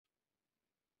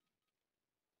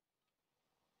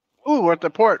Ooh, we're at the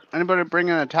port. Anybody bring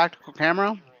in a tactical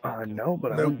camera? No,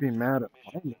 but I Nope. would be mad at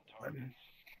finding one.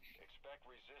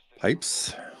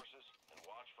 Pipes.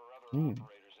 Good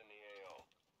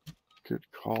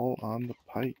call on the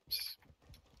pipes.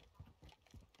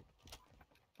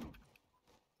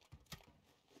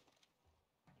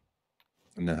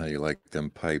 I know how you like them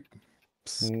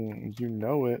pipes. You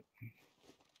know it.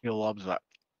 He loves that.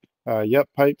 Yep,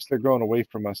 pipes. They're going away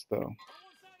from us, though.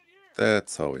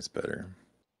 That's always better.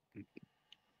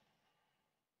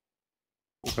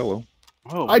 Oh, hello.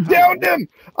 Oh, I downed him!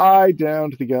 I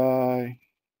downed the guy.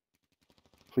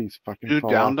 Please fucking You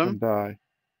fall downed off him? and die.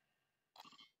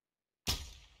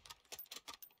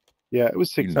 Yeah, it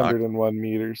was 601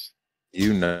 meters.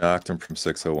 You knocked him from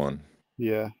 601.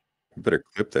 Yeah. You better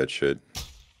clip that shit.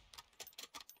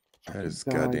 That is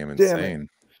goddamn Damn insane. it.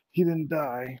 He didn't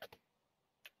die.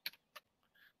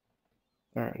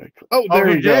 All right. Oh, there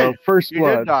he you go. did. First You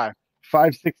blood. did die.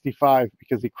 565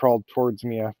 because he crawled towards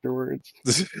me afterwards.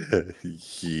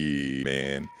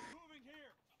 Man.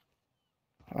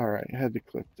 All right, I had to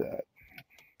clip that.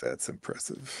 That's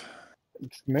impressive.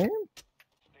 Man?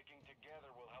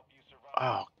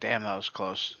 Oh, damn, that was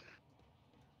close.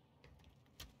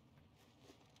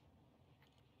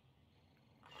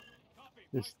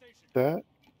 Is that?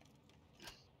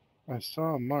 I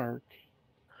saw a mark.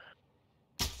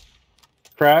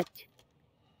 Cracked.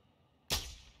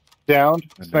 Downed.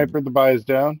 Sniper the buy is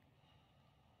down.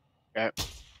 Okay.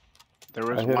 There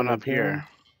was one up here.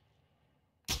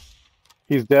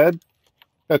 He's dead.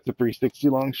 That's a 360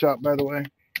 long shot, by the way.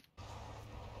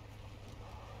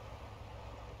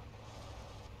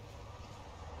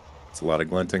 It's a lot of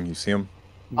glinting. You see him?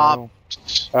 No.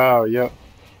 Oh, yep.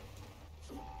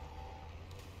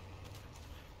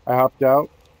 I hopped out.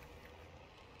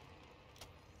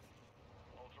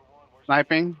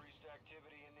 Sniping.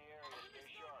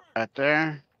 Right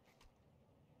there.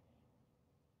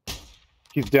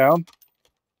 He's down.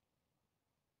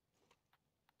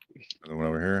 Another one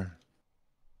over here.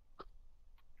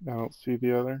 I don't see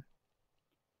the other.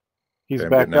 He's Okay, I'm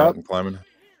back getting out up. and climbing.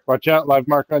 Watch out. Live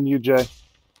mark on you, Jay.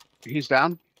 He's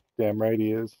down. Damn right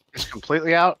he is. He's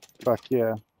completely out. Fuck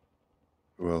yeah.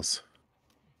 Who else?